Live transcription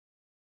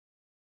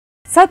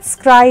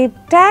Subscribe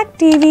Tag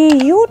TV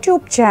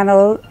YouTube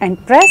channel and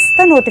press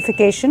the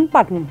notification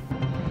button.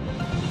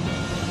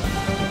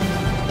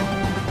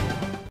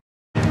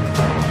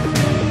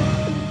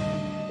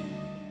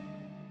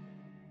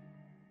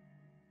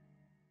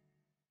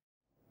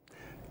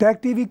 Tag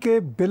TV के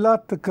बिला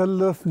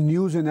तकल्लुफ़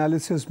news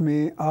analysis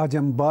में आज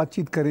हम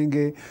बातचीत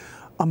करेंगे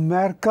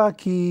अमेरिका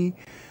की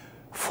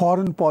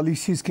फॉरेन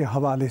पॉलिसीज़ के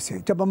हवाले से।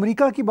 जब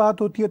अमेरिका की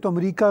बात होती है तो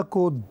अमेरिका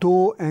को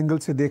दो एंगल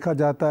से देखा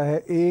जाता है,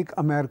 एक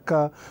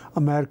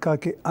अमेरिका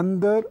के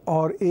अंदर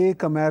और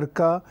एक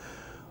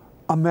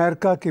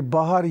अमेरिका के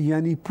बाहर,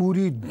 यानी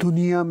पूरी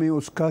दुनिया में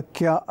उसका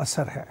क्या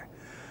असर है।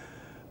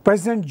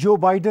 प्रेसिडेंट जो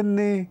बाइडेन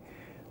ने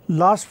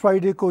लास्ट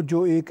फ्राइडे को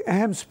जो एक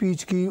अहम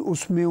स्पीच की,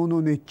 उसमें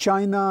उन्होंने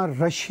चाइना,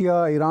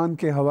 रशिया, ईरान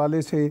के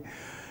हवाले से,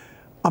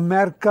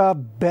 अमेरिका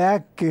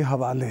बैक के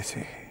हवाले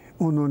से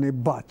उन्होंने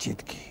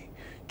बातचीत की।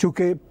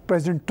 चूँकि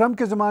प्रेसिडेंट ट्रंप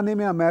के ज़माने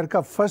में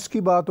अमेरिका फर्स्ट की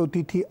बात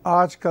होती थी,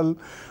 आजकल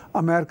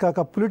अमेरिका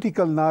का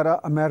पॉलिटिकल नारा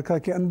अमेरिका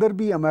के अंदर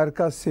भी,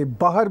 अमेरिका से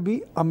बाहर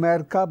भी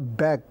अमेरिका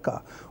बैक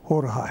का हो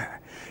रहा है।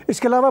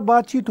 इसके अलावा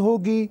बातचीत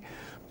होगी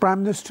प्राइम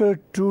मिनिस्टर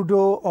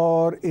ट्रूडो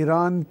और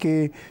ईरान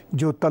के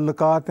जो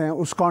तल्लुकात हैं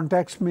उस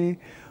कॉन्टेक्स्ट में,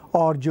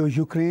 और जो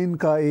यूक्रेन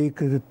का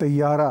एक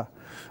तैयारा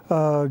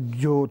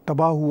जो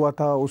तबाह हुआ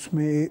था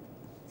उसमें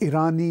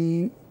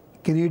ईरानी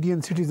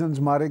कैनेडियन सिटीजन्स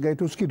मारे गए,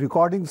 तो उसकी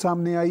रिकॉर्डिंग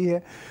सामने आई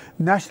है।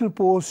 नेशनल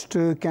पोस्ट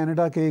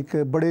कनाडा के एक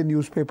बड़े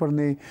न्यूज़पेपर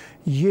ने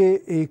ये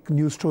एक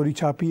न्यूज़ स्टोरी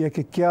छापी है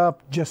कि क्या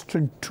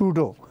जस्टिन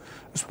ट्रूडो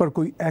उस पर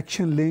कोई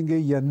एक्शन लेंगे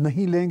या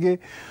नहीं लेंगे।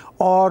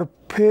 और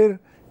फिर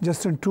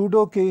जस्टिन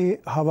ट्रूडो के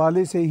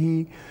हवाले से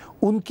ही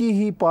उनकी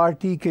ही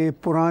पार्टी के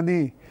पुराने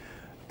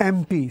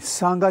एमपी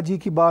सांगा जी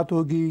की बात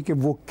होगी कि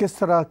वो किस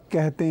तरह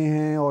कहते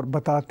हैं और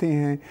बताते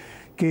हैं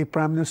कि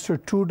प्राइम मिनिस्टर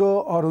ट्रूडो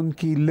और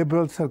उनकी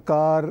लिबरल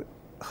सरकार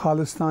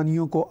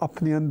खालिस्तानियों को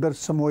अपने अंदर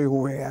समोए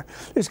हुए है।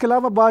 इसके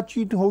अलावा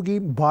बातचीत होगी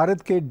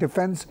भारत के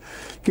डिफेंस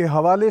के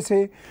हवाले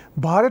से।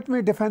 भारत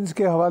में डिफेंस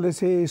के हवाले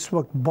से इस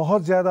वक्त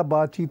बहुत ज़्यादा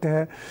बातचीत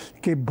है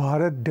कि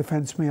भारत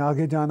डिफेंस में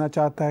आगे जाना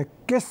चाहता है,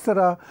 किस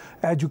तरह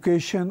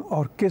एजुकेशन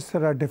और किस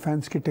तरह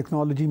डिफेंस की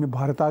टेक्नोलॉजी में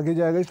भारत आगे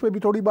जाएगा, इस पर भी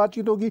थोड़ी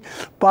बातचीत होगी।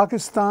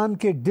 पाकिस्तान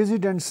के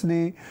डिसिडेंट्स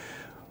ने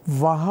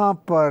वहाँ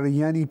पर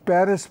यानी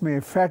पेरिस में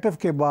FATF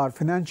के बाहर,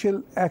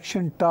 फाइनेंशियल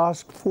एक्शन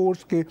टास्क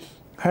फोर्स के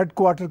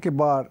हेडक्वार्टर के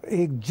बाहर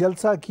एक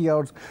जलसा किया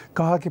और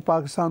कहा कि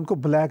पाकिस्तान को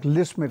ब्लैक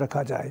लिस्ट में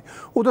रखा जाए।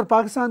 उधर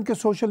पाकिस्तान के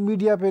सोशल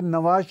मीडिया पे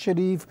नवाज़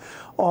शरीफ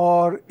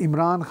और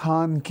इमरान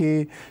खान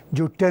के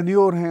जो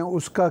टेन्योर हैं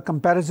उसका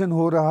कंपैरिजन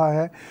हो रहा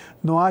है।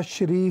 नवाज़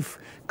शरीफ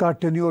का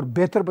टेन्योर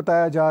बेहतर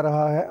बताया जा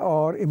रहा है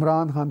और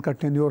इमरान खान का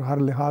टेन्योर हर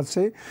लिहाज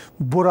से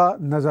बुरा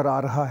नज़र आ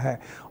रहा है।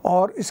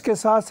 और इसके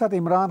साथ साथ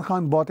इमरान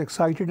खान बहुत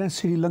एक्साइटेड हैं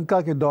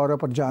श्रीलंका के दौरे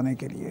पर जाने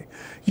के लिए।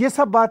 ये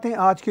सब बातें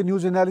आज के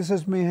न्यूज़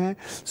एनालिसिस में हैं।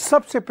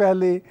 सबसे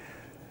पहले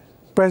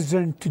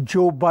प्रेसिडेंट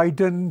जो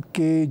बाइडेन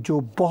के जो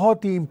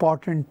बहुत ही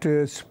इम्पॉर्टेंट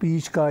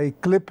स्पीच का एक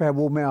क्लिप है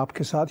वो मैं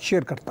आपके साथ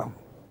शेयर करता हूँ।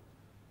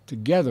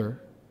 Together,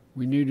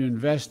 we need to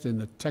invest in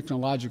the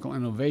technological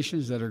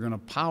innovations that are going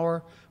to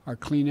power our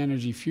clean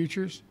energy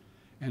futures,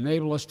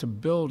 enable us to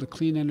build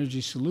clean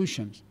energy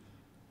solutions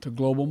to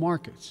global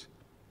markets.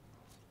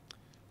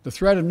 The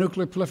threat of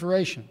nuclear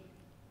proliferation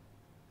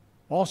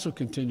also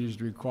continues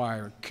to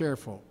require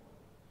careful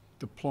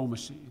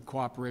diplomacy and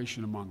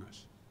cooperation among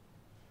us.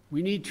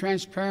 We need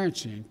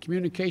transparency and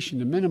communication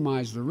to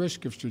minimize the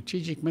risk of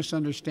strategic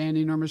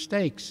misunderstanding or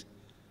mistakes.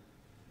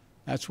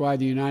 That's why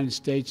the United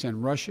States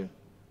and Russia,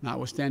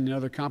 notwithstanding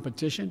other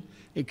competition,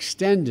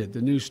 extended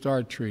the New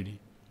START Treaty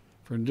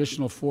for an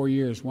additional 4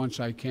 years once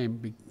I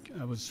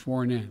was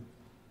sworn in.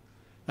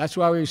 That's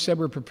why we said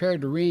we're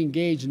prepared to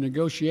re-engage in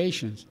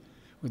negotiations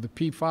with the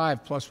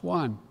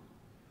P5+1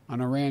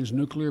 on Iran's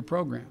nuclear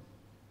program.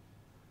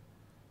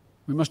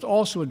 We must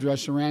also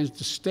address Iran's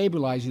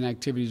destabilizing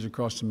activities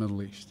across the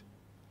Middle East.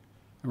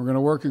 And we're going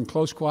to work in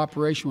close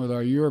cooperation with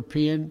our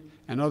European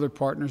and other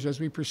partners as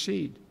we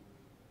proceed.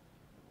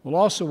 We'll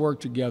also work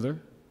together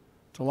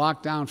to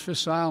lock down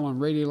fissile and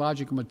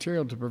radiological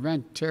material to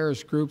prevent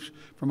terrorist groups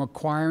from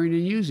acquiring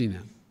and using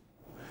them.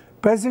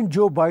 President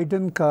Joe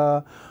Biden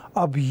का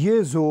अब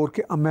ये ज़ोर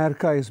कि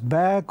America is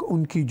back,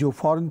 उनकी जो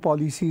foreign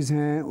policies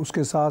हैं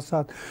उसके साथ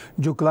साथ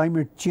जो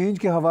क्लाइमेट चेंज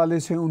के हवाले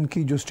से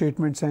उनकी जो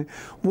स्टेटमेंट्स हैं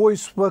वो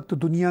इस वक्त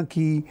दुनिया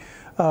की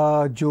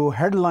जो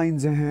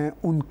हेडलाइंस हैं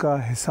उनका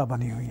हिस्सा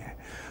बनी हुई हैं।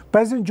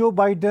 प्रेसिडेंट जो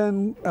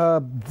बाइडेन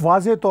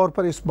वाज़े तौर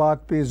पर इस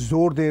बात पे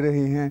ज़ोर दे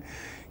रहे हैं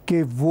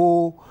कि वो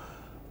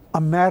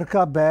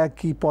अमेरिका बैक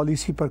की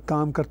पॉलिसी पर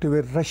काम करते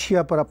हुए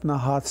रशिया पर अपना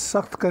हाथ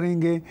सख्त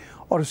करेंगे,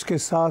 और उसके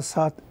साथ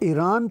साथ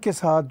ईरान के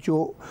साथ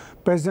जो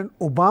प्रेसिडेंट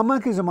ओबामा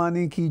के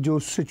ज़माने की जो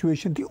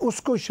सिचुएशन थी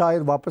उसको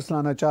शायद वापस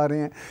लाना चाह रहे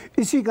हैं।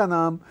 इसी का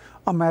नाम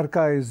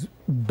अमेरिका इज़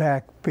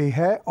बैक पे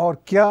है। और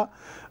क्या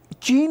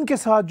चीन के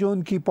साथ जो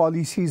उनकी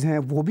पॉलिसीज़ हैं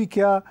वो भी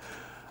क्या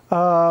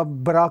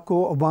बराक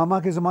ओबामा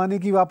के ज़माने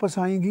की वापस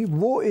आएंगी,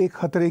 वो एक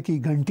ख़तरे की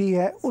घंटी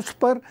है। उस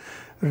पर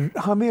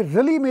हमें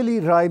रली मिली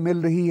राय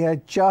मिल रही है,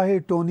 चाहे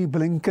टोनी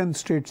ब्लिंकन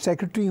स्टेट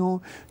सेक्रेटरी हों,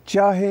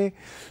 चाहे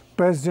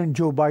प्रेसिडेंट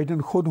जो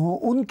बाइडन खुद हों,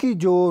 उनकी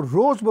जो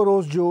रोज़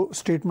बरोज़ जो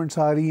स्टेटमेंट्स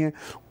आ रही हैं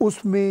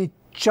उसमें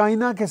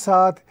चाइना के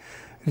साथ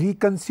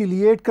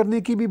रिकन्सिलिएट करने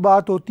की भी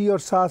बात होती है और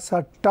साथ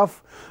साथ टफ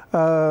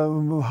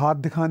हाथ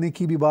दिखाने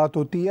की भी बात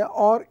होती है,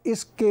 और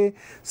इसके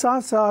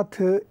साथ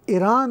साथ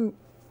ईरान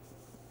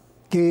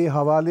के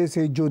हवाले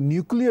से जो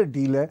न्यूक्लियर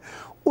डील है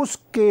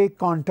उसके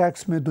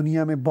कॉन्टेक्स्ट में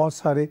दुनिया में बहुत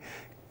सारे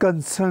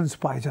कंसर्न्स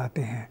पाए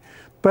जाते हैं।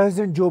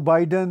 प्रेसिडेंट जो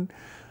बाइडन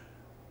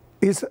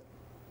इस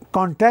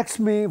कॉन्टेक्स्ट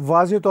में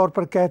वाज़े तौर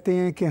पर कहते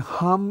हैं कि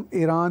हम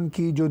ईरान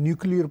की जो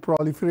न्यूक्लियर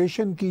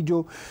प्रोलिफरेशन की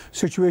जो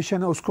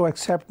सिचुएशन है उसको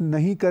एक्सेप्ट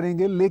नहीं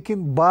करेंगे,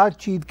 लेकिन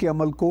बातचीत के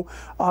अमल को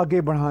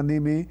आगे बढ़ाने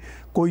में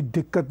कोई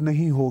दिक्कत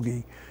नहीं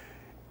होगी।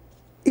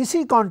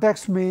 इसी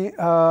कॉन्टेक्स्ट में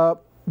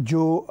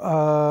जो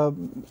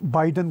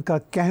बाइडन का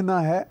कहना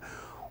है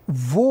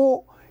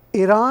वो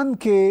ईरान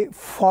के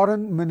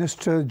फॉरेन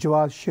मिनिस्टर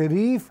जवाद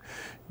शरीफ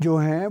जो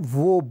हैं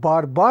वो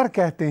बार बार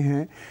कहते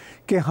हैं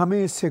कि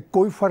हमें इससे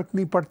कोई फ़र्क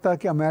नहीं पड़ता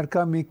कि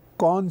अमेरिका में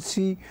कौन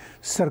सी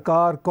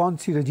सरकार कौन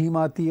सी रजीम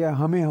आती है,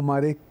 हमें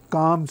हमारे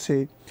काम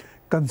से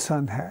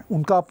कंसर्न है।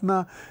 उनका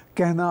अपना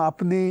कहना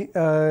अपने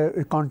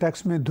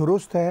कॉन्टेक्स्ट में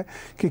दुरुस्त है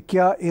कि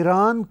क्या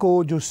ईरान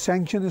को जो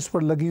सैंक्शन इस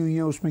पर लगी हुई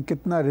हैं उसमें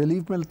कितना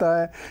रिलीफ मिलता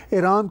है,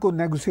 ईरान को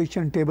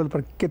नेगोशिएशन टेबल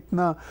पर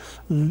कितना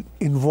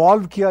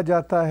इन्वॉल्व किया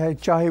जाता है,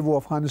 चाहे वो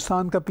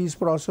अफ़गानिस्तान का पीस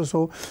प्रोसेस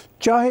हो,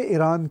 चाहे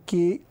ईरान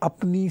की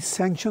अपनी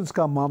सैंक्शंस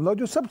का मामला हो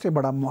जो सबसे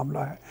बड़ा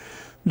मामला है।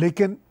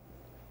 लेकिन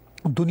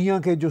दुनिया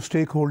के जो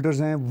स्टेक होल्डर्स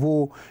हैं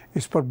वो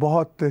इस पर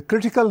बहुत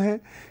क्रिटिकल हैं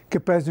कि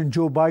प्रेसिडेंट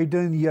जो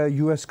बाइडन या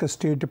यूएस का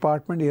स्टेट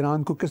डिपार्टमेंट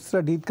ईरान को किस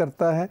तरह डील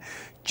करता है,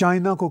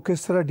 चाइना को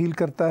किस तरह डील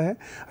करता है।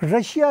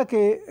 रशिया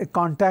के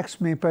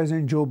कॉन्टेक्स्ट में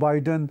प्रेसिडेंट जो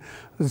बाइडन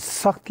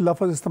सख्त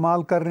लफ्ज़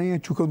इस्तेमाल कर रहे हैं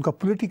चूँकि उनका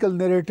पॉलिटिकल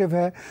नैरेटिव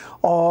है,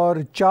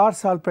 और 4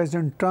 साल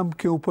प्रेसिडेंट ट्रंप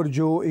के ऊपर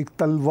जो एक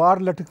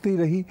तलवार लटकती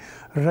रही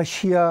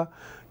रशिया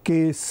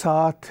के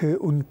साथ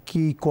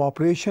उनकी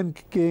कोऑपरेशन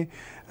के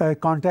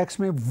कॉन्टेक्स्ट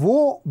में,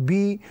 वो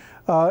भी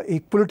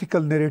एक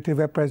पॉलिटिकल नैरेटिव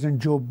है प्रेसिडेंट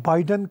जो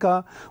बाइडन का।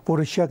 वो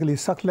रशिया के लिए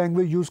सख्त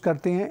लैंग्वेज यूज़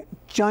करते हैं,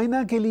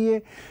 चाइना के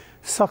लिए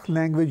सख्त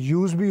लैंग्वेज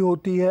यूज़ भी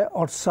होती है,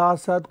 और साथ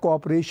साथ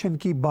कोऑपरेशन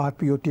की बात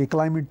भी होती है।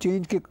 क्लाइमेट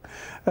चेंज के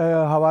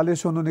हवाले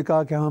से उन्होंने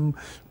कहा कि हम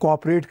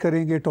कोऑपरेट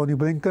करेंगे, टोनी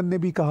ब्लिंकन ने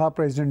भी कहा,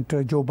 प्रेसिडेंट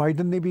जो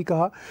बाइडन ने भी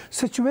कहा।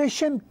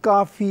 सिचुएशन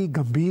काफ़ी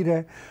गंभीर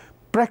है।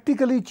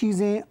 प्रैक्टिकली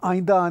चीज़ें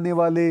आइंदा आने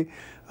वाले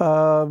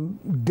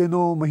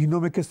दिनों महीनों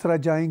में किस तरह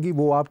जाएंगी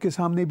वो आपके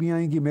सामने भी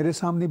आएंगी, मेरे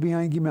सामने भी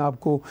आएंगी, मैं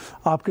आपको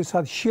आपके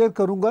साथ शेयर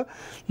करूंगा।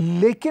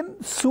 लेकिन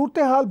सूरत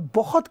हाल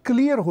बहुत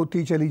क्लियर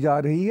होती चली जा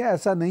रही है।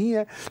 ऐसा नहीं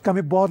है कि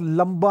हमें बहुत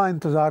लंबा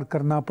इंतज़ार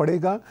करना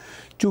पड़ेगा,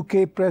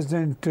 चूँकि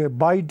प्रेसिडेंट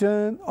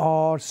बाइडन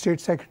और स्टेट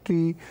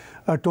सेक्रेटरी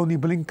टोनी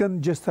ब्लिंकन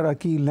जिस तरह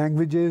की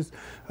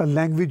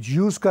लैंग्वेज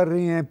यूज़ कर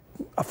रहे हैं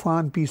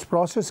अफ़गान पीस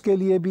प्रोसेस के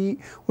लिए भी,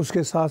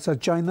 उसके साथ साथ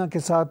चाइना के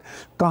साथ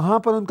कहाँ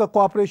पर उनका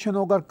कोऑपरेशन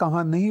होगा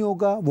कहाँ नहीं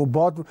होगा वो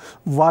बहुत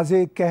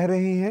वाज़े कह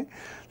रहे हैं।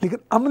 लेकिन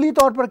अमली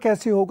तौर पर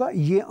कैसे होगा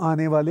ये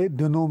आने वाले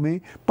दिनों में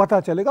पता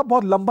चलेगा।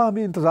 बहुत लंबा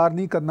हमें इंतज़ार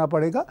नहीं करना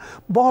पड़ेगा,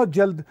 बहुत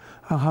जल्द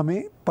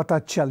हमें पता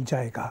चल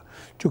जाएगा।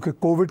 क्योंकि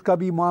कोविड का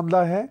भी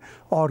मामला है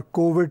और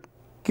कोविड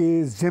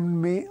के ज़िम्न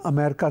में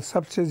अमेरिका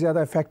सबसे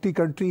ज़्यादा इफेक्टिव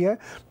कंट्री है,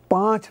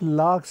 5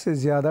 लाख से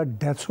ज़्यादा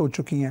डेथ्स हो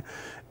चुकी हैं।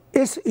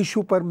 इस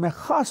इशू पर मैं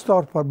ख़ास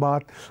तौर पर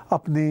बात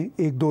अपने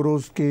 1-2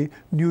 रोज़ के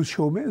न्यूज़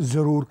शो में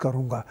ज़रूर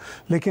करूँगा।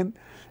 लेकिन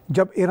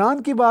जब ईरान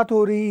की बात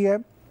हो रही है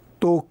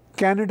तो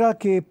कनाडा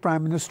के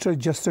प्राइम मिनिस्टर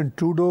जस्टिन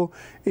ट्रूडो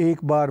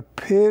एक बार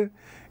फिर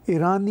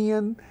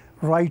ईरानियन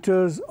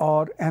राइटर्स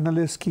और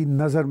एनालिस्ट की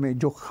नज़र में,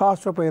 जो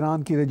ख़ास तौर पर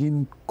ईरान की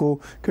रजीम को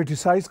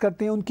क्रिटिसाइज़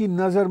करते हैं, उनकी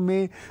नज़र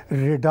में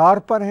रेडार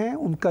पर हैं।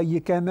 उनका ये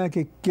कहना है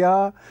कि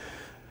क्या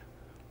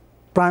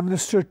प्राइम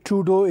मिनिस्टर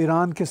ट्रूडो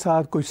ईरान के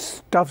साथ कोई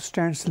टफ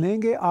स्टैंड्स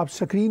लेंगे। आप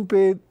स्क्रीन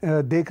पे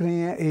देख रहे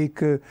हैं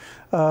एक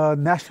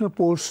नेशनल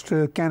पोस्ट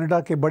कनाडा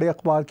के बड़े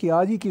अखबार की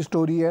आज ही की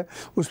स्टोरी है।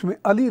 उसमें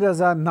अली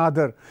रज़ा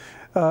नादर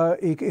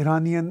एक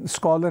ईरानियन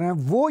स्कॉलर हैं,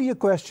 वो ये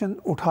क्वेश्चन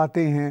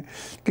उठाते हैं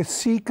कि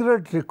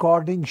secret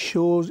recording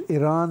shows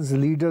Iran's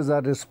leaders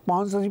are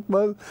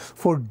responsible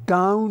for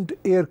downed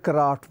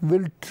aircraft,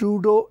 will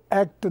Trudeau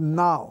act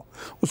now.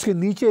 उसके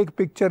नीचे एक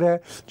पिक्चर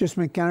है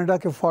जिसमें कनाडा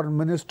के फॉरेन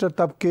मिनिस्टर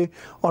तब के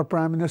और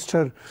प्राइम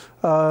मिनिस्टर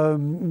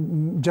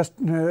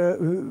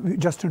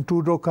जस्टिन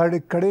ट्रूडो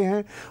खड़े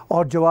हैं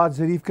और जवाद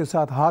ज़रीफ के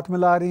साथ हाथ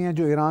मिला रहे हैं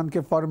जो ईरान के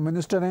फॉरेन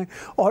मिनिस्टर हैं।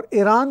 और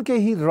ईरान के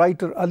ही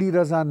राइटर अली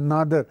रज़ा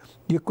नादर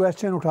ये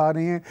क्वेश्चन उठा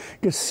रहे हैं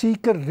कि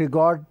secret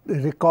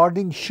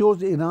recording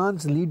shows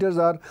Iran's leaders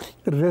are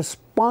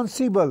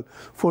responsible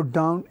for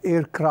down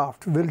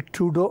aircraft, will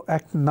Trudeau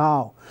act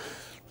now.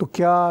 तो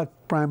क्या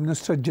प्राइम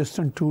मिनिस्टर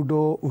जस्टिन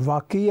ट्रूडो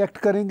वाकई एक्ट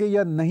करेंगे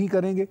या नहीं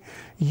करेंगे,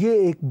 ये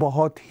एक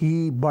बहुत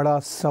ही बड़ा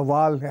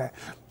सवाल है।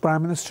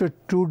 प्राइम मिनिस्टर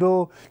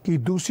ट्रूडो की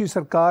दूसरी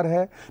सरकार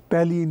है,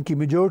 पहली इनकी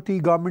मेजॉरिटी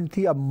गवर्नमेंट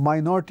थी, अब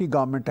माइनॉरिटी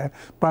गवर्नमेंट है।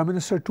 प्राइम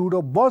मिनिस्टर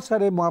ट्रूडो बहुत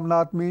सारे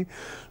मामलात में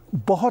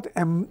बहुत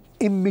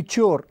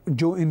इमेच्योर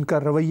जो इनका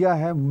रवैया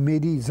है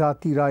मेरी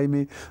ज़ाती राय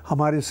में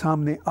हमारे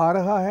सामने आ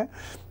रहा है।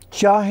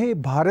 चाहे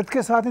भारत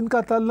के साथ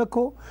इनका ताल्लुक़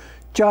हो,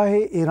 चाहे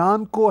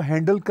ईरान को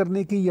हैंडल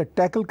करने की या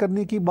टैकल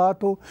करने की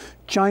बात हो,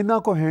 चाइना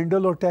को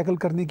हैंडल और टैकल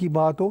करने की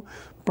बात हो,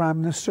 प्राइम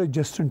मिनिस्टर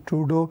जस्टिन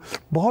ट्रूडो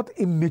बहुत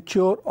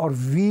इमेच्योर और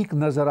वीक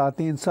नज़र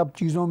आते हैं इन सब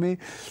चीज़ों में।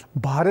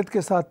 भारत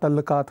के साथ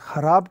तल्लुकात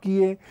ख़राब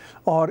किए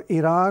और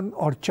ईरान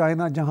और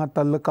चाइना जहां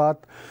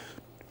तल्लुकात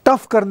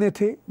टफ करने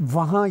थे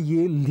वहां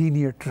ये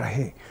लीनियट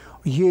रहे।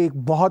 ये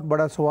एक बहुत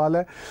बड़ा सवाल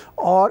है।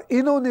 और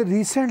इन्होंने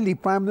recently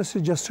prime minister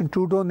Justin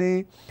Trudeau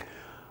ने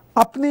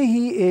अपने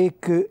ही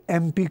एक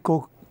एमपी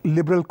को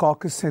लिबरल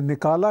कॉकस से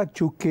निकाला,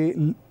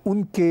 चूँकि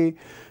उनके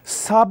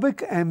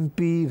साबिक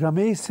एमपी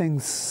रमेश सिंह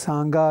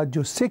सांगा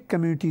जो सिख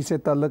कम्युनिटी से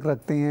ताल्लुक़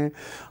रखते हैं,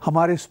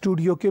 हमारे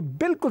स्टूडियो के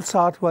बिल्कुल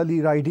साथ वाली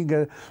राइडिंग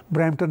है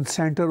ब्रैम्पटन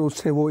सेंटर,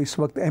 उससे वो इस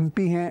वक्त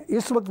एमपी हैं।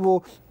 इस वक्त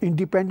वो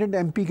इंडिपेंडेंट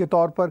एमपी के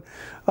तौर पर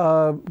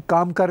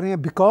काम कर रहे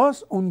हैं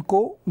बिकॉज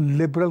उनको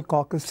लिबरल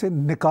कॉकस से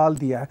निकाल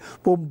दिया है।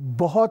 वो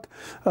बहुत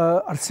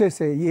अरसे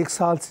से, 1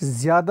 साल से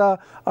ज़्यादा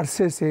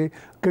अरसे से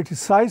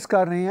क्रिटिसाइज़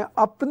कर रहे हैं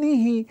अपनी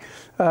ही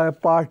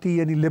पार्टी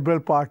यानी लिबरल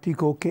पार्टी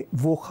को कि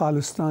वो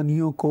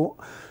खालिस्तानियों को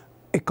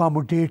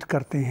एकोमोडेट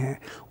करते हैं।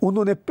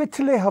 उन्होंने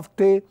पिछले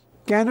हफ्ते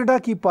कनाडा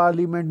की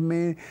पार्लियामेंट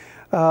में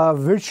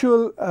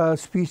वर्चुअल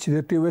स्पीच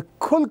देते हुए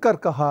खुलकर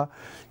कहा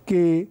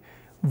कि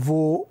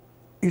वो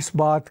इस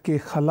बात के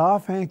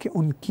ख़िलाफ़ हैं कि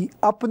उनकी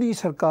अपनी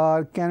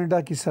सरकार,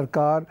 कनाडा की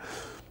सरकार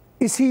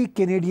इसी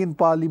कैनेडियन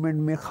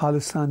पार्लियामेंट में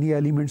खालिस्तानी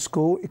एलिमेंट्स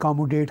को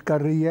एकोमोडेट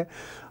कर रही है।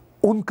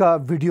 उनका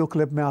वीडियो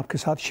क्लिप मैं आपके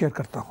साथ शेयर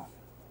करता हूं।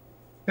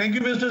 Thank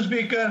you, Mr.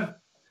 Speaker.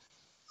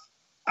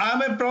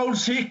 I'm a proud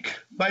Sikh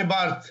by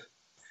birth.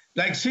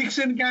 Like Sikhs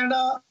in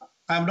Canada,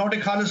 I'm not a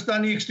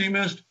Khalistani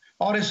extremist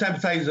or a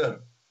sympathizer.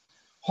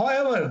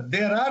 However,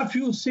 there are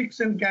few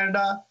Sikhs in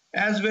Canada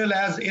as well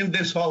as in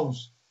this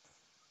house.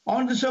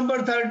 On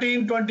December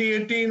 13,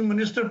 2018,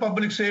 Minister of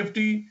Public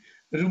Safety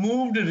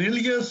removed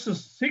religious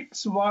Sikh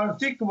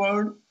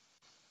word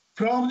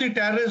from the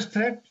terrorist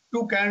threat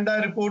to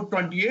Canada report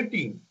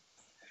 2018.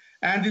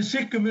 And the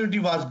Sikh community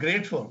was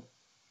grateful.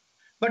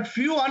 But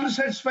few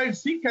unsatisfied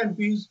Sikh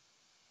MPs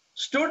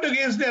stood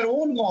against their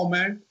own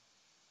government,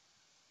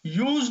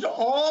 used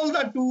all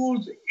the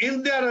tools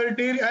in their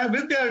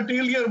with their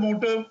ulterior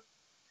motive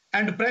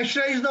and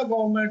pressurized the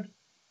government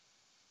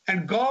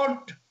and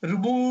got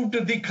removed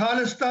the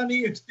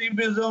Khalistani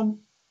extremism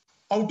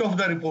out of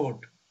the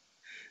report.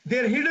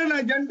 Their hidden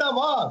agenda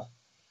was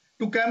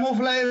to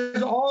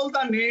camouflage all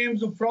the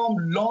names from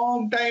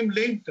long time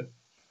linked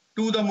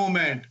to the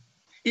movement,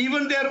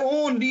 even their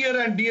own near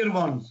and dear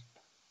ones.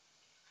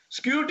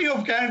 Security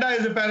of Canada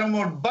is a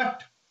paramount,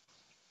 but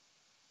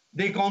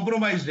they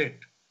compromised it.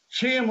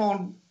 Shame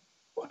on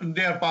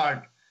their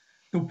part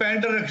to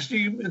pander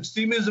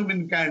extremism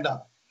in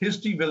Canada.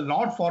 History will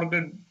not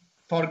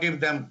forgive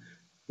them.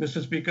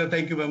 Mr. Speaker,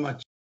 thank you very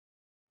much.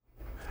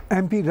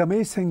 MP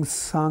Ramesh Singh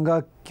सांगा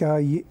का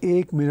ये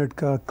 1 minute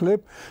का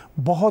clip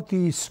बहुत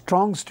ही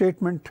strong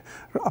statement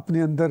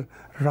अपने अंदर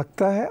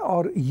रखता है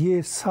और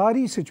ये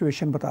सारी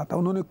सिचुएशन बताता है।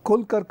 उन्होंने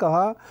खुलकर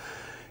कहा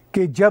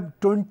कि जब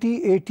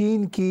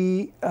 2018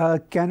 की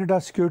कनाडा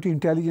सिक्योरिटी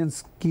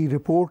इंटेलिजेंस की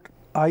रिपोर्ट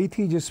आई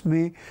थी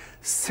जिसमें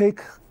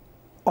सिख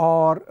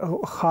और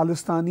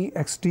खालिस्तानी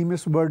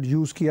एक्सट्रीमिस्ट वर्ड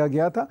यूज़ किया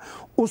गया था,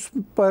 उस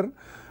पर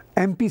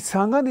एमपी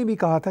सांगा ने भी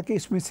कहा था कि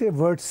इसमें से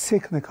वर्ड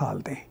सिख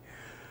निकाल दें।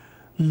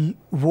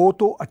 वो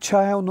तो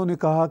अच्छा है, उन्होंने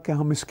कहा कि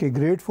हम इसके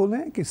ग्रेटफुल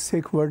हैं कि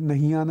सिख वर्ड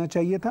नहीं आना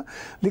चाहिए था,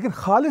 लेकिन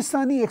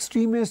खालिस्तानी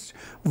एक्सट्रीमिस्ट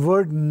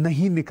वर्ड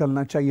नहीं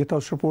निकलना चाहिए था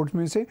उस रिपोर्ट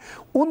में से।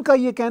 उनका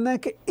ये कहना है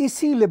कि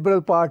इसी लिबरल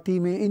पार्टी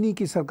में, इन्हीं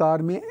की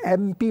सरकार में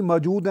एमपी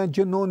मौजूद हैं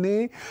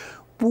जिन्होंने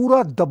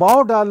पूरा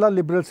दबाव डाला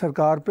लिबरल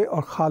सरकार पे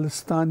और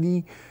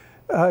खालिस्तानी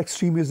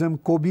एक्सट्रीमिज़म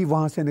को भी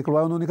वहाँ से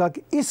निकलवाया। उन्होंने कहा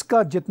कि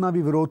इसका जितना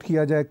भी विरोध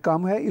किया जाए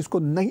कम है, इसको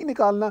नहीं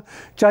निकालना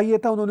चाहिए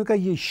था। उन्होंने कहा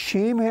ये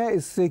शेम है,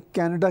 इससे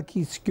कनाडा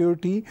की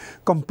सिक्योरिटी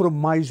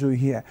कंप्रोमाइज़ हुई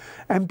है।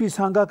 एमपी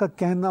सांगा का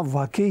कहना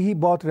वाकई ही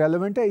बहुत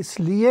रेलेवेंट है,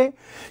 इसलिए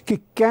कि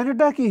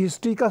कनाडा की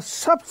हिस्ट्री का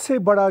सबसे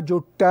बड़ा जो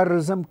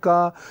टेररिज्म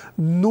का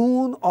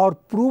नून और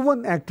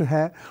प्रूवन एक्ट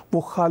है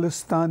वो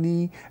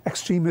खालिस्तानी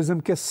एक्सट्रीमिज़म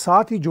के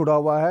साथ ही जुड़ा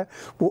हुआ है।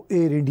 वो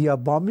एयर इंडिया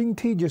बॉम्बिंग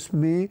थी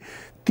जिसमें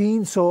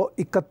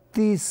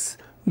 331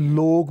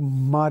 लोग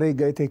मारे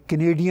गए थे,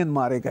 कैनेडियन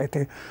मारे गए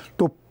थे।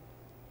 तो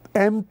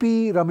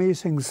एमपी रमेश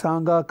सिंह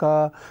सांगा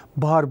का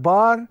बार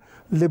बार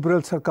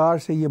लिबरल सरकार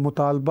से ये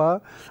मुतालबा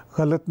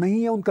गलत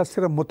नहीं है। उनका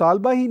सिर्फ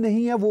मुतालबा ही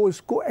नहीं है, वो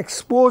इसको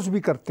एक्सपोज भी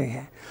करते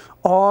हैं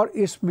और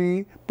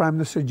इसमें प्राइम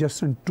मिनिस्टर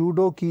जस्टिन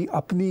ट्रूडो की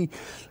अपनी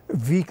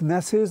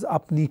वीकनेसेस,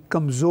 अपनी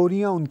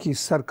कमज़ोरियाँ, उनकी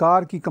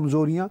सरकार की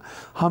कमज़ोरियाँ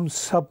हम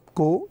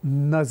सबको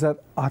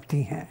नज़र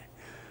आती हैं।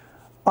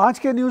 आज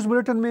के न्यूज़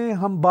बुलेटिन में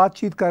हम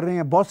बातचीत कर रहे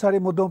हैं बहुत सारे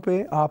मुद्दों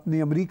पे। आपने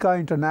अमेरिका,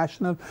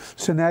 इंटरनेशनल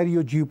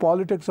सिनेरियो,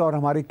 जियोपॉलिटिक्स और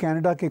हमारे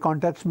कनाडा के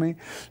कॉन्टेक्स्ट में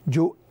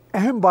जो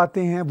अहम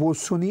बातें हैं वो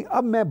सुनी।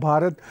 अब मैं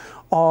भारत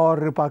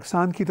और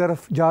पाकिस्तान की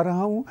तरफ जा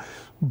रहा हूँ।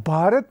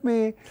 भारत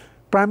में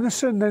प्राइम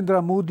मिनिस्टर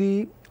नरेंद्र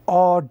मोदी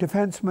और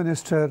डिफेंस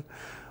मिनिस्टर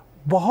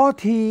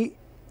बहुत ही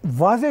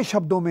वाज़े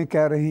शब्दों में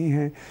कह रहे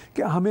हैं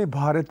कि हमें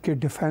भारत के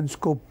डिफेंस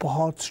को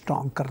बहुत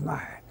स्ट्रॉन्ग करना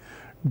है।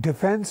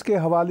 डिफेंस के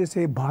हवाले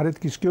से, भारत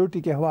की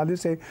सिक्योरिटी के हवाले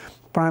से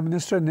प्राइम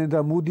मिनिस्टर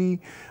नरेंद्र मोदी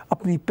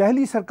अपनी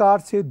पहली सरकार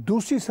से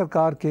दूसरी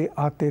सरकार के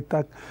आते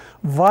तक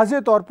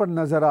वाज़े तौर पर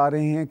नज़र आ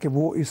रहे हैं कि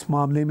वो इस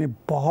मामले में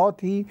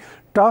बहुत ही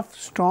टफ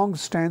स्ट्रॉन्ग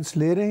स्टैंड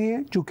ले रहे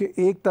हैं। चूँकि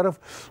एक तरफ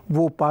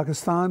वो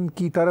पाकिस्तान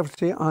की तरफ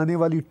से आने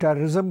वाली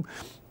टेररिज्म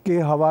के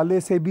हवाले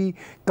से भी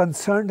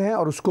कंसर्न है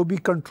और उसको भी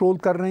कंट्रोल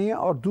कर रहे हैं,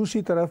 और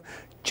दूसरी तरफ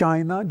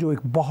चाइना जो एक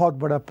बहुत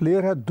बड़ा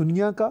प्लेयर है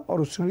दुनिया का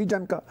और उस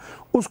रीजन का,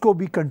 उसको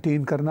भी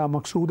कंटेन करना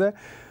मकसूद है।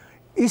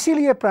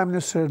 इसीलिए प्राइम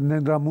मिनिस्टर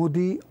नरेंद्र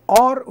मोदी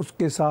और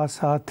उसके साथ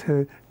साथ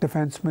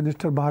डिफेंस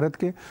मिनिस्टर भारत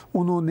के,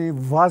 उन्होंने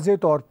वाज़े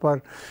तौर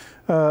पर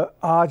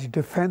आज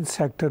डिफेंस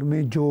सेक्टर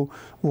में जो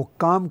वो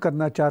काम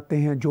करना चाहते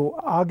हैं, जो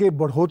आगे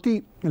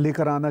बढ़ोतरी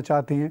लेकर आना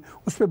चाहते हैं,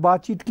 उस पर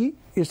बातचीत की।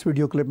 इस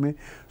वीडियो क्लिप में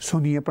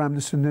सुनिए प्राइम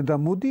मिनिस्टर नरेंद्र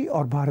मोदी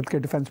और भारत के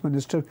डिफेंस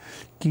मिनिस्टर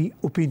की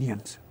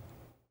ओपिनियंस।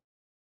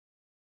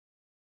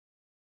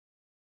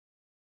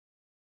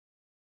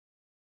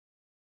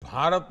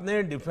 भारत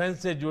ने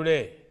डिफेंस से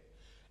जुड़े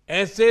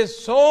ऐसे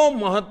 100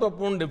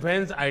 महत्वपूर्ण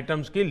डिफेंस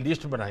आइटम्स की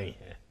लिस्ट बनाई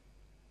है,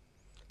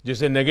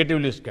 जिसे नेगेटिव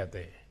लिस्ट कहते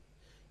हैं,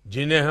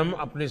 जिन्हें हम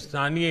अपनी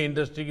स्थानीय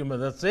इंडस्ट्री की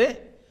मदद से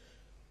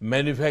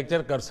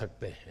मैन्युफैक्चर कर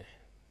सकते हैं।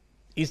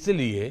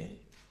 इसलिए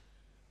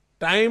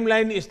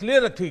टाइमलाइन इसलिए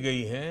रखी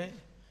गई है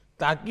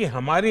ताकि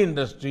हमारी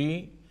इंडस्ट्री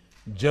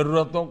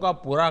जरूरतों का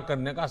पूरा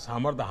करने का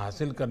सामर्थ्य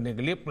हासिल करने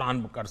के लिए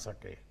प्लान कर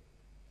सके।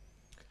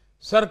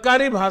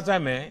 सरकारी भाषा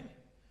में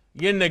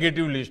ये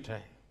नेगेटिव लिस्ट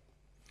है,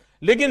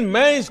 लेकिन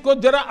मैं इसको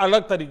जरा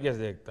अलग तरीके से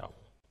देखता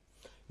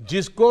हूं।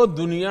 जिसको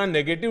दुनिया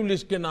नेगेटिव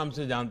लिस्ट के नाम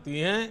से जानती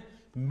है,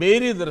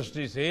 मेरी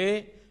दृष्टि से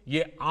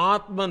ये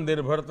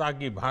आत्मनिर्भरता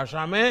की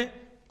भाषा में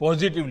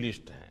पॉजिटिव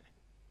लिस्ट है।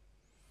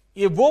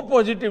 ये वो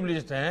पॉजिटिव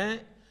लिस्ट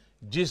है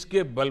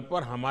जिसके बल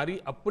पर हमारी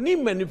अपनी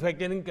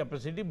मैन्युफैक्चरिंग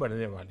कैपेसिटी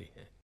बढ़ने वाली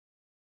है।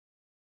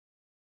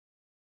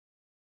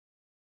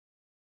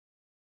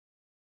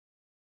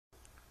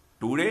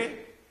 Today,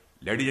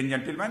 ladies and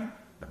gentlemen,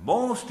 the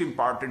most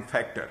important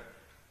factor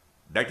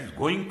that is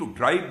going to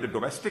drive the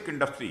domestic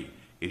industry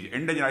is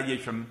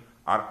indigenization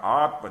or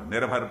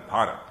Atmanirbhar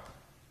Bharat.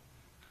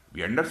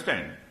 We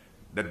understand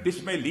that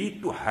this may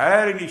lead to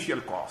higher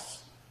initial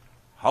costs.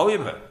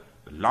 However,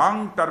 the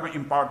long-term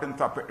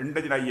importance of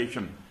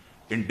indigenization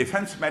in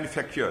defense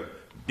manufacture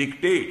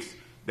dictates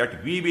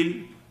that we will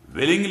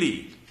willingly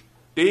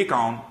take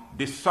on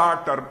this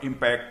short-term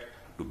impact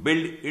to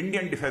build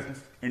Indian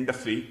defense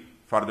industry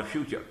for the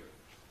future.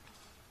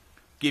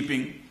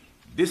 Keeping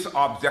this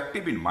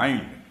objective in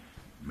mind,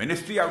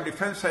 Ministry of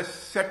Defence has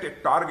set a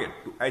target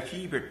to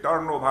achieve a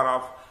turnover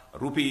of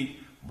rupee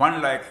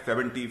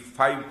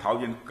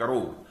 1,75,000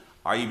 crore.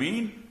 I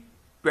mean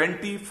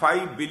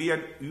 25 billion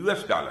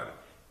US dollar,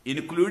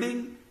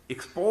 including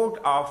export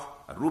of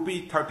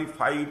rupee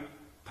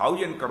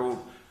 35,000 crore.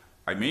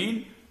 I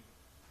mean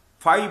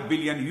 5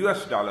 billion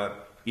US dollar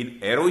in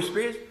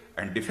aerospace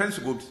and defense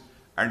goods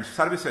and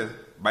services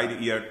by the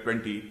year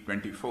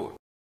 2024.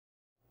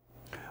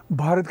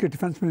 Bharat के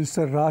defence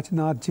minister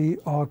Rajnath ji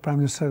और prime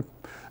minister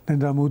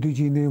Narendra Modi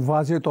ji ने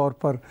वाज़े तौर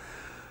पर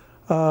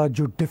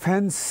जो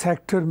defence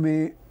sector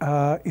में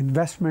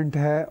investment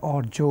है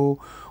और जो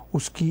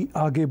उसकी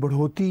आगे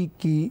बढ़ोतरी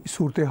की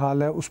सूरत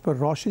हाल है, उस पर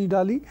रोशनी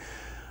डाली।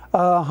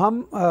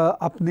 हम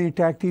अपने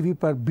टैग टीवी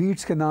पर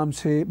बीट्स के नाम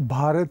से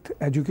भारत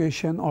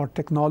एजुकेशन और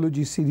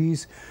टेक्नोलॉजी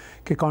सीरीज़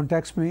के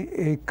कॉन्टेक्स्ट में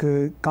एक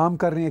काम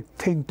कर रहे हैं,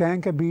 एक थिंक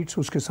टैंक है बीट्स,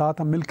 उसके साथ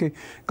हम मिलके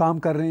काम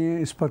कर रहे हैं।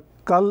 इस पर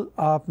कल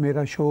आप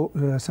मेरा शो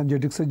संजय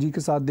डिक्सन जी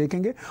के साथ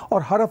देखेंगे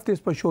और हर हफ्ते इस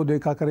पर शो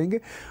देखा करेंगे।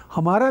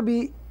 हमारा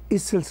भी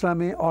इस सिलसिला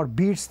में और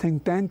बीट्स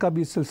थिंक टैंक का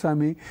भी इस सिलसिला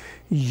में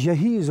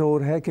यही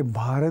ज़ोर है कि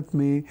भारत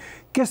में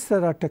किस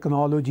तरह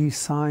टेक्नोलॉजी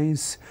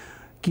साइंस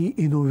की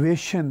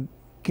इनोवेशन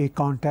के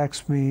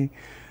कॉन्टेक्स्ट में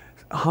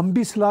हम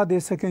भी सलाह दे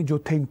सकें। जो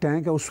थिंक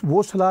टैंक है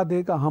वो सलाह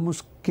देगा, हम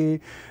उसके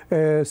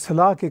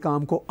सलाह के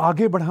काम को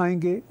आगे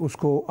बढ़ाएंगे,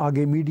 उसको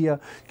आगे मीडिया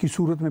की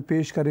सूरत में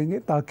पेश करेंगे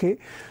ताकि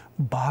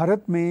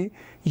भारत में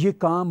ये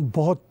काम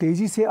बहुत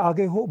तेज़ी से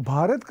आगे हो।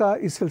 भारत का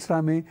इस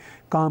सिलसिला में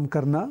काम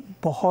करना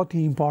बहुत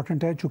ही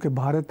इम्पॉर्टेंट है, चूँकि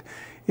भारत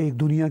एक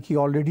दुनिया की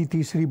ऑलरेडी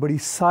तीसरी बड़ी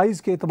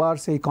साइज़ के एतबार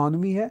से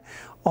इकॉनमी है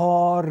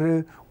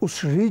और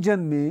उस रीजन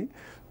में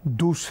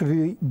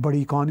दूसरी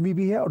बड़ी इकॉनमी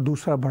भी है और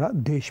दूसरा बड़ा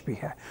देश भी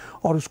है,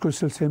 और उसको इस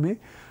सिलसिले में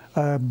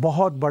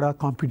बहुत बड़ा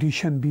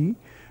कंपटीशन भी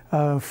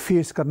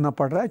फेस करना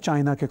पड़ रहा है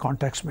चाइना के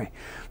कॉन्टेक्स्ट में।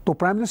 तो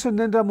प्राइम मिनिस्टर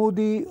नरेंद्र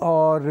मोदी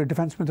और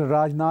डिफेंस मिनिस्टर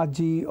राजनाथ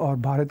जी और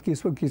भारत की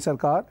इस वक्त की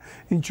सरकार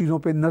इन चीज़ों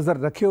पे नज़र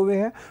रखे हुए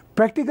है।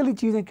 प्रैक्टिकली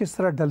चीज़ें किस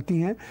तरह डलती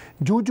हैं,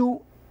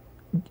 जो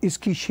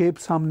इसकी शेप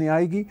सामने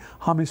आएगी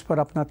हम इस पर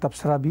अपना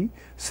तबसरा भी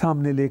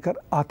सामने लेकर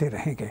आते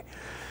रहेंगे।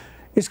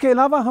 इसके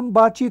अलावा हम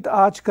बातचीत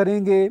आज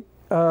करेंगे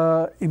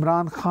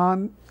इमरान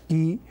खान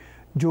की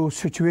जो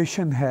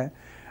सिचुएशन है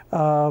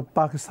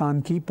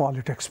पाकिस्तान की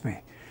पॉलिटिक्स में।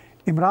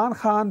 इमरान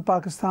खान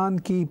पाकिस्तान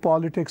की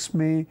पॉलिटिक्स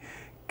में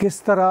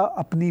किस तरह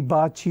अपनी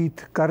बातचीत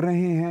कर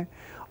रहे हैं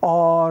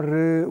और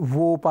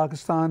वो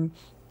पाकिस्तान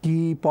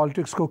की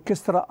पॉलिटिक्स को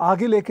किस तरह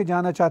आगे लेके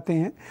जाना चाहते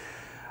हैं।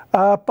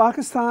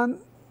 पाकिस्तान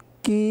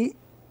की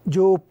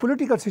जो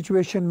पॉलिटिकल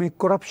सिचुएशन में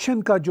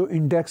करप्शन का जो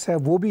इंडेक्स है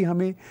वो भी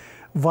हमें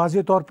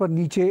वाज़े तौर पर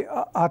नीचे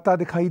आता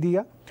दिखाई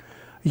दिया।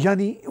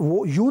 यानी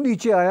वो यूँ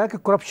नीचे आया कि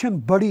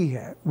करप्शन बढ़ी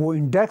है। वो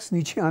इंडेक्स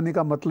नीचे आने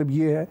का मतलब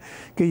ये है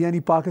कि यानी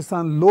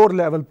पाकिस्तान लोअर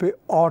लेवल पे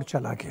और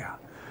चला गया।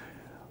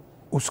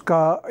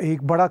 उसका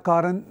एक बड़ा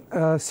कारण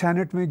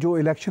सेनेट में जो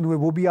इलेक्शन हुए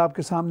वो भी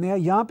आपके सामने है।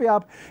 यहाँ पे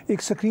आप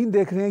एक स्क्रीन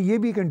देख रहे हैं, ये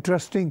भी एक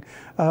इंटरेस्टिंग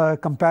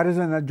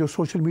कंपैरिजन है जो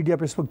सोशल मीडिया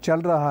पे इस वक्त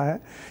चल रहा है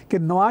कि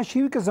नवाज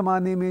शरीफ के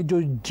ज़माने में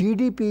जो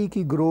जीडीपी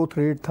की ग्रोथ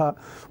रेट था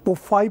वो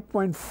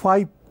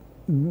 5.5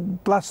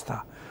 प्लस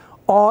था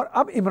और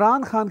अब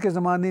इमरान खान के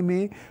ज़माने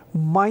में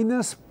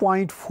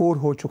 -0.4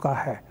 हो चुका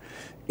है।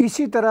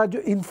 इसी तरह जो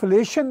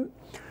इन्फ्लेशन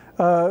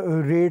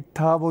रेट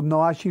था वो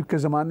नवाज शरीफ के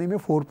ज़माने में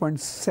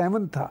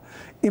 4.7 था,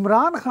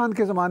 इमरान खान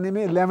के ज़माने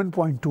में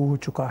 11.2 हो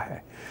चुका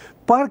है।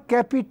 पर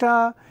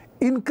कैपिटा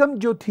इनकम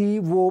जो थी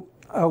वो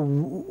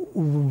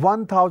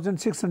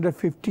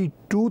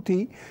 1652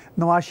 थी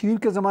नवाज शरीफ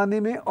के ज़माने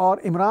में और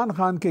इमरान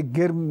खान के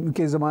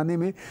ज़माने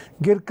में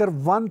गिरकर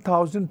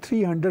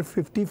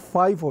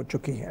 1355 हो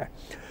चुकी है।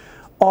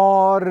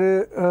 और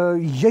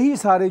यही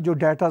सारे जो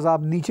डाटाज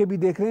आप नीचे भी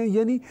देख रहे हैं,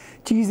 यानी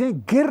चीज़ें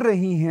गिर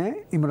रही हैं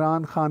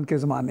इमरान खान के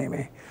ज़माने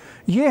में।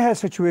 ये है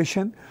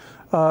सिचुएशन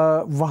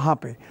वहाँ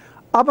पे।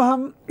 अब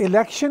हम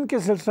इलेक्शन के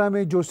सिलसिले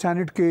में जो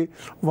सेनेट के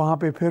वहाँ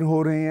पे फिर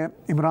हो रहे हैं,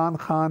 इमरान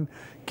खान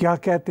क्या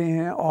कहते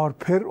हैं, और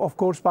फिर ऑफ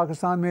कोर्स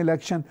पाकिस्तान में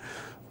इलेक्शन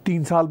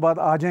 3 साल बाद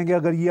आ जाएंगे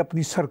अगर ये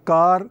अपनी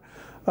सरकार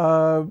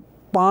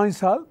 5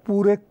 साल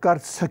पूरे कर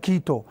सकी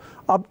तो।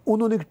 अब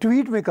उन्होंने एक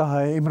ट्वीट में कहा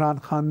है इमरान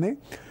खान ने,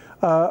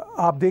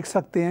 आप देख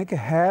सकते हैं कि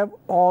have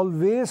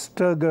always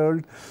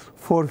struggled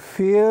for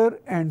fair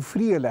and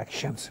free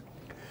elections,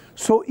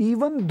 so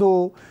even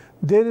though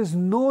there is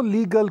no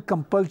legal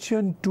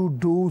compulsion to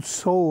do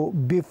so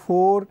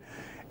before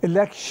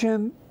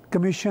election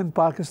commission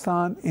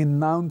Pakistan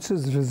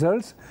announces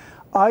results,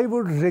 I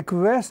would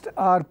request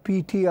our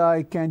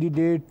PTI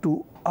candidate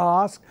to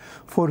ask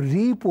for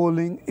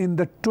repolling in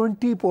the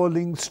 20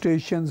 polling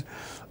stations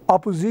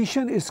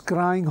opposition is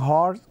crying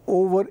hard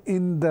over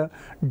in the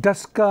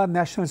Daska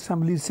National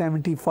Assembly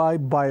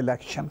 75 by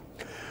election।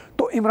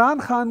 तो इमरान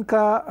खान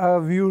का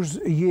views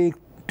ये एक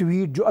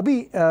tweet जो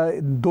अभी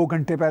 2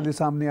 घंटे पहले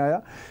सामने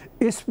आया,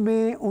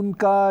 इसमें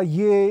उनका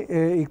ये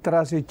एक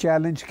तरह से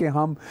चैलेंज कि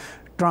हम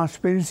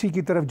ट्रांसपेरेंसी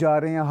की तरफ जा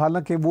रहे हैं।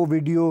 हालांकि वो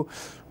वीडियो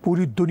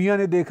पूरी दुनिया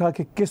ने देखा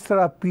कि किस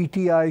तरह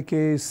पीटीआई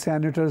के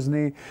सेनेटर्स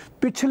ने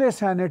पिछले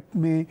सेनेट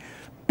में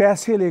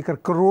पैसे लेकर,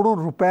 करोड़ों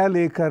रुपए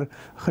लेकर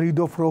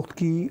ख़रीदो फरोख्त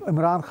की।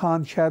 इमरान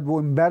खान शायद वो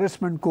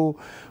एम्बेरसमेंट को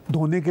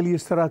धोने के लिए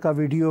इस तरह का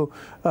वीडियो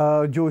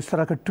जो इस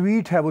तरह का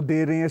ट्वीट है वो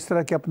दे रहे हैं, इस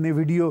तरह के अपने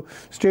वीडियो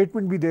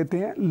स्टेटमेंट भी देते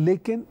हैं।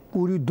 लेकिन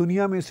पूरी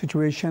दुनिया में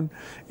सिचुएशन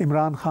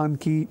इमरान खान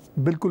की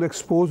बिल्कुल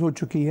एक्सपोज हो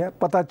चुकी है।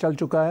 पता चल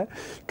चुका है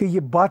कि ये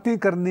बातें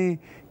करने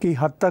की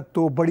हद तक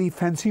तो बड़ी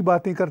फैंसी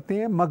बातें करते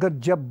हैं, मगर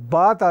जब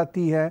बात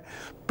आती है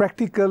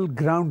प्रैक्टिकल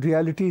ग्राउंड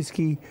रियलिटीज़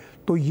की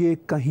तो ये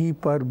कहीं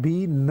पर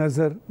भी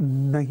नज़र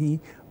नहीं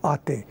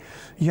आते,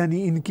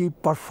 यानी इनकी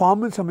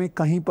परफॉर्मेंस हमें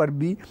कहीं पर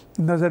भी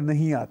नज़र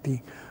नहीं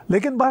आती।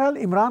 लेकिन बहरहाल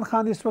इमरान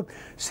खान इस वक्त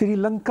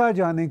श्रीलंका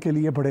जाने के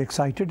लिए बड़े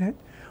एक्साइटेड हैं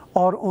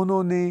और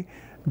उन्होंने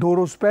 2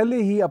 रोज़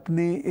पहले ही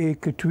अपने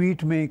एक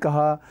ट्वीट में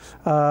कहा,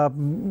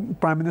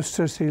 प्राइम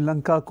मिनिस्टर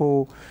श्रीलंका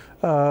को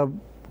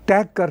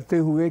टैग करते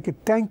हुए कि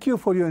thank you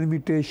for your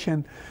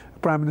invitation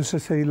prime minister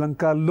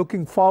Sri Lanka,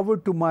 looking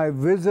forward to my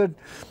visit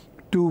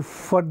to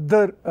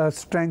further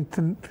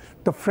strengthen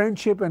the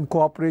friendship and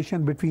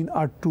cooperation between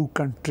our 2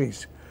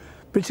 countries।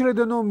 पिछले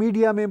दिनों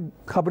मीडिया में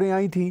खबरें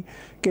आई थी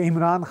कि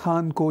इमरान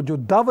खान को जो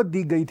दावत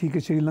दी गई थी कि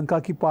श्रीलंका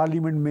की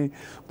पार्लियामेंट में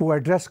वो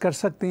एड्रेस कर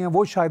सकते हैं,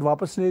 वो शायद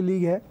वापस ले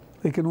ली है,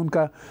 लेकिन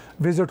उनका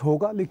विज़िट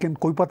होगा। लेकिन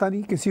कोई पता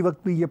नहीं, किसी वक्त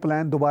भी ये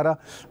प्लान दोबारा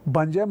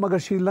बन जाए। मगर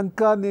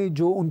श्रीलंका ने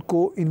जो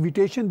उनको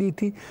इन्विटेशन दी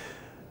थी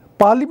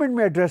पार्लियामेंट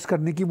में एड्रेस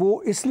करने की,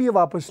 वो इसलिए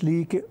वापस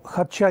ली कि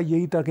ख़दशा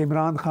यही था कि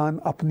इमरान खान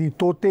अपनी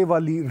तोते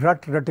वाली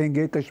रट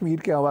रटेंगे कश्मीर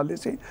के हवाले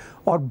से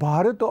और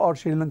भारत और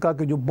श्रीलंका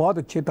के जो बहुत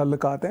अच्छे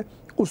ताल्लुकात हैं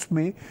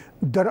उसमें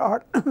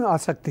दरार आ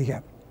सकती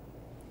है।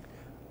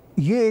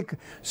 ये एक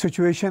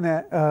सिचुएशन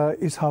है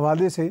इस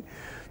हवाले से।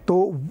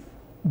 तो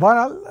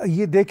बहरहाल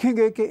ये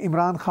देखेंगे कि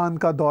इमरान खान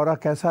का दौरा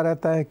कैसा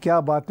रहता है,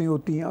 क्या बातें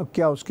होती हैं और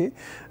क्या उसके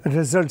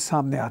रिज़ल्ट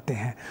सामने आते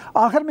हैं।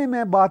 आखिर में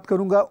मैं बात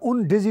करूंगा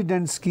उन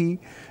डिसिडेंट्स की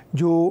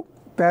जो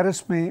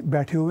पेरिस में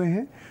बैठे हुए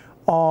हैं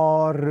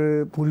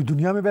और पूरी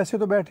दुनिया में वैसे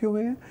तो बैठे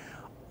हुए हैं,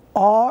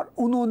 और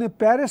उन्होंने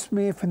पेरिस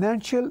में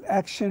फाइनेंशियल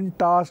एक्शन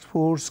टास्क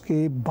फोर्स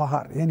के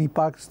बाहर, यानी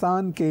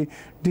पाकिस्तान के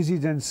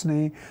डिसिडेंट्स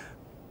ने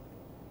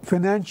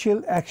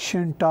फाइनेंशियल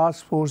एक्शन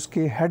टास्क फोर्स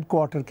के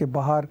हेडक्वार्टर के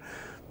बाहर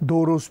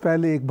 2 रोज़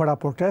पहले एक बड़ा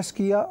प्रोटेस्ट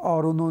किया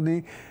और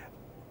उन्होंने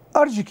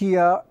अर्ज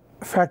किया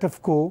फैटफ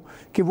को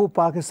कि वो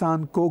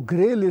पाकिस्तान को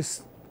ग्रे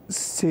लिस्ट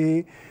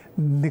से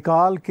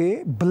निकाल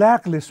के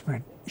ब्लैक लिस्ट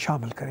में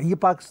शामिल करें। ये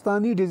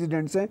पाकिस्तानी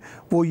रेजिडेंट्स हैं,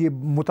 वो ये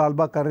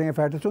मुतालबा कर रहे हैं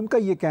फैटफ से। उनका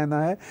ये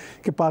कहना है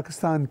कि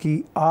पाकिस्तान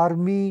की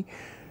आर्मी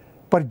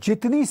पर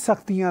जितनी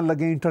सख्तियां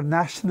लगें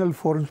इंटरनेशनल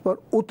फोरम्स पर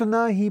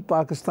उतना ही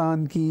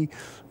पाकिस्तान की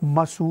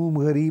मासूम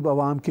गरीब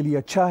आवाम के लिए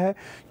अच्छा है,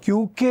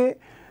 क्योंकि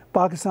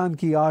पाकिस्तान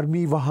की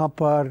आर्मी वहाँ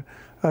पर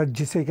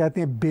जिसे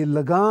कहते हैं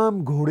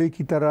बेलगाम घोड़े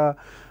की तरह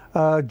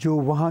जो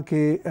वहाँ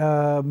के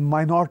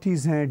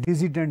माइनॉरिटीज़ हैं,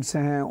 डिसिडेंट्स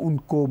हैं,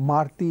 उनको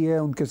मारती है,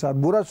 उनके साथ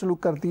बुरा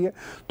सलूक करती है।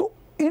 तो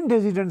इन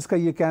डिसिडेंट्स का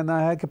ये कहना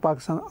है कि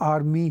पाकिस्तान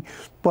आर्मी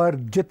पर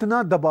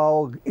जितना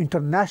दबाव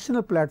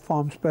इंटरनेशनल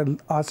प्लेटफॉर्म्स पर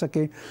आ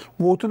सके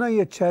वो उतना ही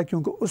अच्छा है,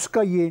 क्योंकि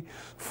उसका ये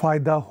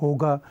फ़ायदा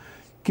होगा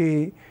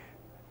कि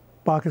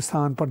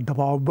पाकिस्तान पर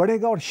दबाव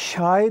बढ़ेगा और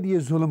शायद ये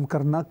जुल्म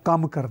करना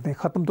कम कर दें,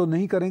 ख़त्म तो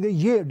नहीं करेंगे,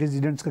 ये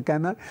डिसिडेंट्स का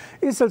कहना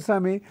है। इस सिलसिले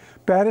में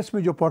पेरिस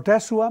में जो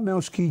प्रोटेस्ट हुआ, मैं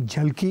उसकी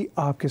झलकी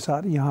आपके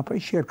साथ यहाँ पर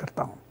शेयर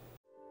करता हूँ।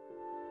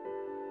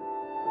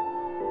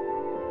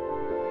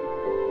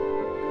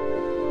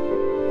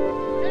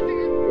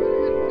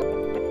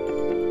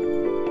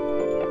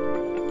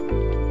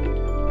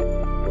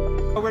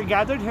 We're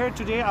gathered here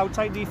today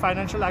outside the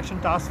Financial Action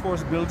Task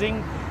Force building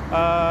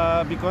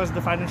because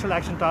the Financial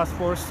Action Task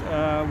Force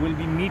will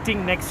be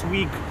meeting next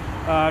week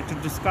to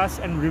discuss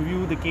and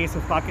review the case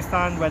of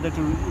Pakistan, whether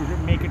to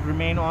make it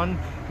remain on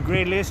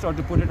grey list or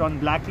to put it on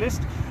black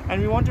list.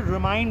 And we want to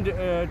remind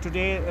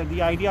today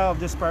the idea of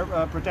this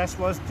protest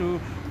was to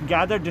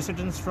gather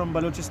dissidents from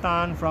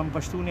Balochistan, from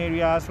Pashtun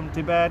areas, from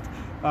Tibet,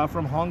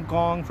 from Hong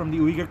Kong, from the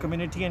Uyghur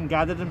community, and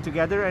gather them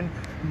together and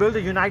build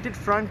a united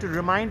front to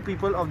remind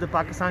people of the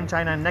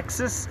Pakistan-China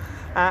nexus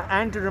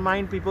and to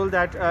remind people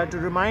that, to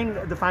remind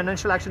the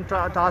Financial Action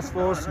Task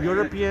Force,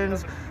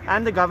 Europeans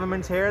and the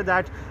governments here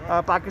that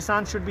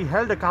Pakistan should be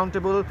held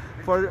accountable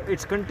for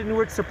its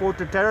continued support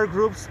to terror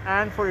groups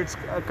and for its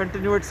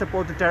continued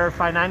support to terror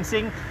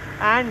financing,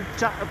 and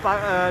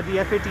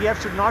the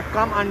FATF should not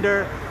come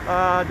under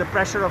the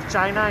pressure of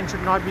China and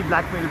should not be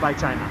blackmailed by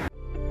China.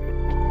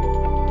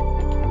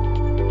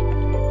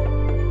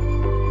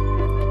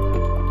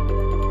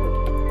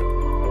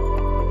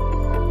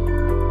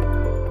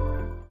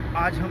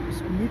 आज हम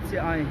इस उम्मीद से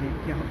आए हैं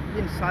कि हम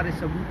इन सारे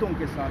सबूतों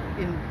के साथ,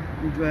 इन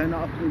जो है ना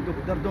अपने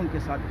दुख दर्दों के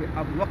साथ कि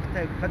अब वक्त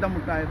है कदम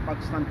उठाए,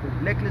 पाकिस्तान को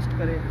ब्लैक लिस्ट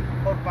करे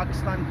और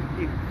पाकिस्तान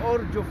की एक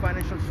और जो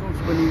फाइनेंशियल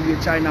सोर्स बनी हुई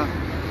है चाइना,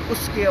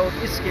 उसके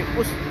और इसके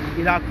उस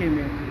इलाके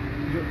में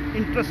जो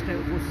इंटरेस्ट है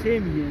वो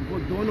सेम ही है। वो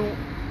दोनों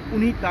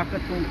उन्हीं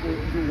ताकतों को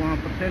जो वहाँ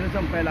पर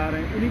टेररिज्म फैला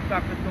रहे हैं, उन्हीं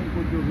ताकतों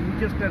को जो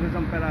रिलीजियस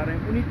टेररिज्म फैला रहे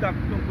हैं, उन्हीं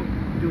ताकतों को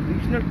जो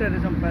रीजनल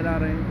टेररिज्म फैला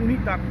रहे हैं, उन्हीं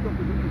ताकतों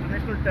को जो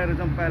इंटरनेशनल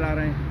टेररिज्म फैला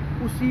रहे हैं,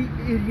 उसी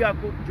एरिया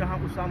को जहां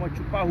उसामा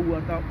छुपा हुआ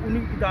था,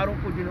 उन्हीं इदारों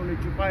को जिन्होंने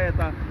छुपाया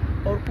था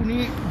और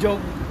उन्हीं जो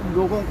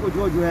लोगों को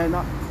जो है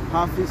ना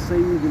हाफिज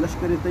सईद,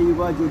 लश्कर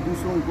तैयबा, जो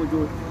दूसरों को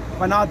जो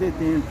पनाह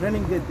देते हैं,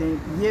 ट्रेनिंग देते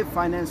हैं, ये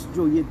फाइनेंस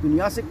जो ये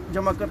दुनिया से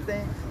जमा करते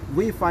हैं,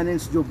 वही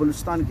फाइनेंस जो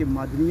बलूचिस्तान के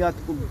मादनियात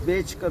को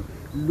बेच कर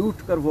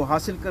लूट कर वो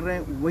हासिल कर रहे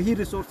हैं, वही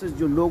रिसोर्सेज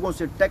जो लोगों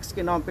से टैक्स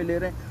के नाम पे ले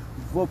रहे हैं,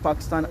 वो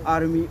पाकिस्तान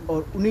आर्मी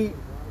और उन्हीं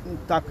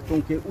ताकतों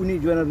के, उन्हीं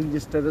जो है ना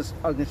रिलीजियस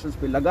टेररिस्ट ऑर्गेनाइजेशंस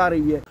पे लगा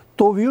रही है।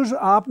 तो व्यूअर्स,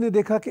 आपने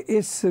देखा कि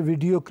इस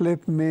वीडियो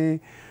क्लिप में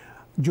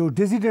जो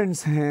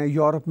डिसिडेंट्स हैं,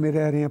 यूरोप में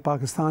रह रहे हैं,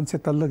 पाकिस्तान से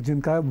तल्लुक़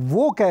जिनका है,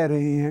 वो कह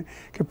रहे हैं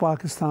कि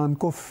पाकिस्तान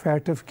को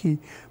फैटफ की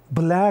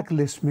ब्लैक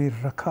लिस्ट में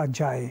रखा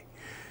जाए।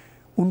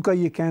 उनका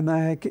ये कहना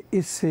है कि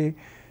इससे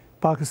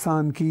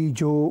पाकिस्तान की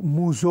जो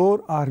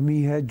मुज़ोर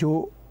आर्मी है,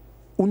 जो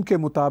उनके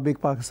मुताबिक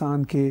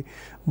पाकिस्तान के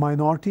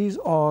माइनॉरिटीज़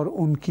और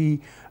उनकी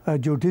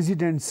जो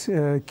डिसिडेंट्स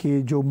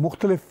के जो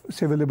मुख्तलिफ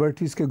सिविल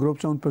लिबर्टीज़ के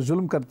ग्रुप्स हैं उन पर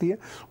जुल्म करती है,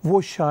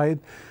 वो शायद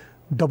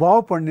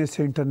दबाव पड़ने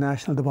से,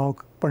 इंटरनेशनल दबाव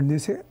पड़ने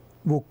से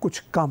वो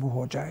कुछ कम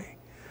हो जाए।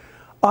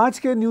 आज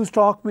के न्यूज़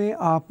टॉक में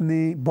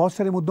आपने बहुत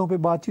सारे मुद्दों पे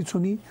बातचीत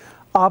सुनी।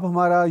 आप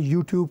हमारा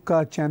यूट्यूब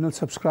का चैनल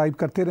सब्सक्राइब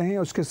करते रहें।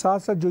 उसके साथ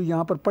साथ जो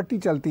यहाँ पर पट्टी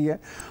चलती है,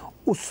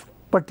 उस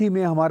पट्टी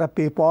में हमारा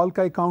पेपॉल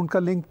का अकाउंट का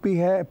लिंक भी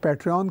है,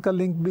 पैट्रियन का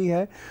लिंक भी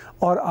है,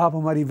 और आप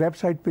हमारी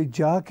वेबसाइट पे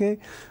जाके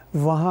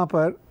वहाँ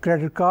पर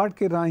क्रेडिट कार्ड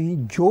के राही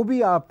जो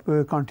भी आप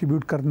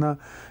कंट्रीब्यूट करना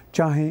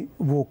चाहें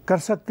वो कर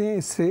सकते हैं।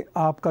 इससे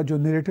आपका जो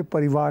नैरेटिव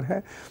परिवार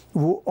है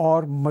वो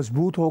और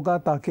मजबूत होगा,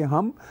 ताकि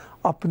हम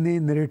अपने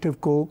नैरेटिव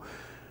को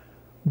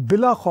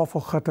बिला खौफ व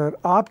ख़तर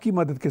आपकी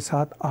मदद के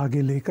साथ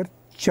आगे लेकर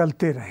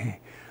चलते रहें।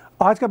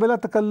 आज का बिला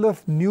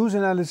तकल्लुफ़ न्यूज़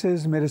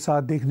एनालिसिस मेरे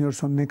साथ देखने और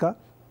सुनने का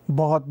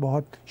बहुत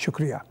बहुत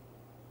शुक्रिया।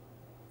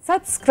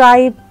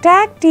 Subscribe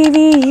TAG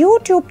TV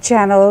YouTube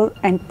channel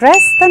and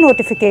press the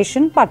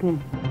notification button.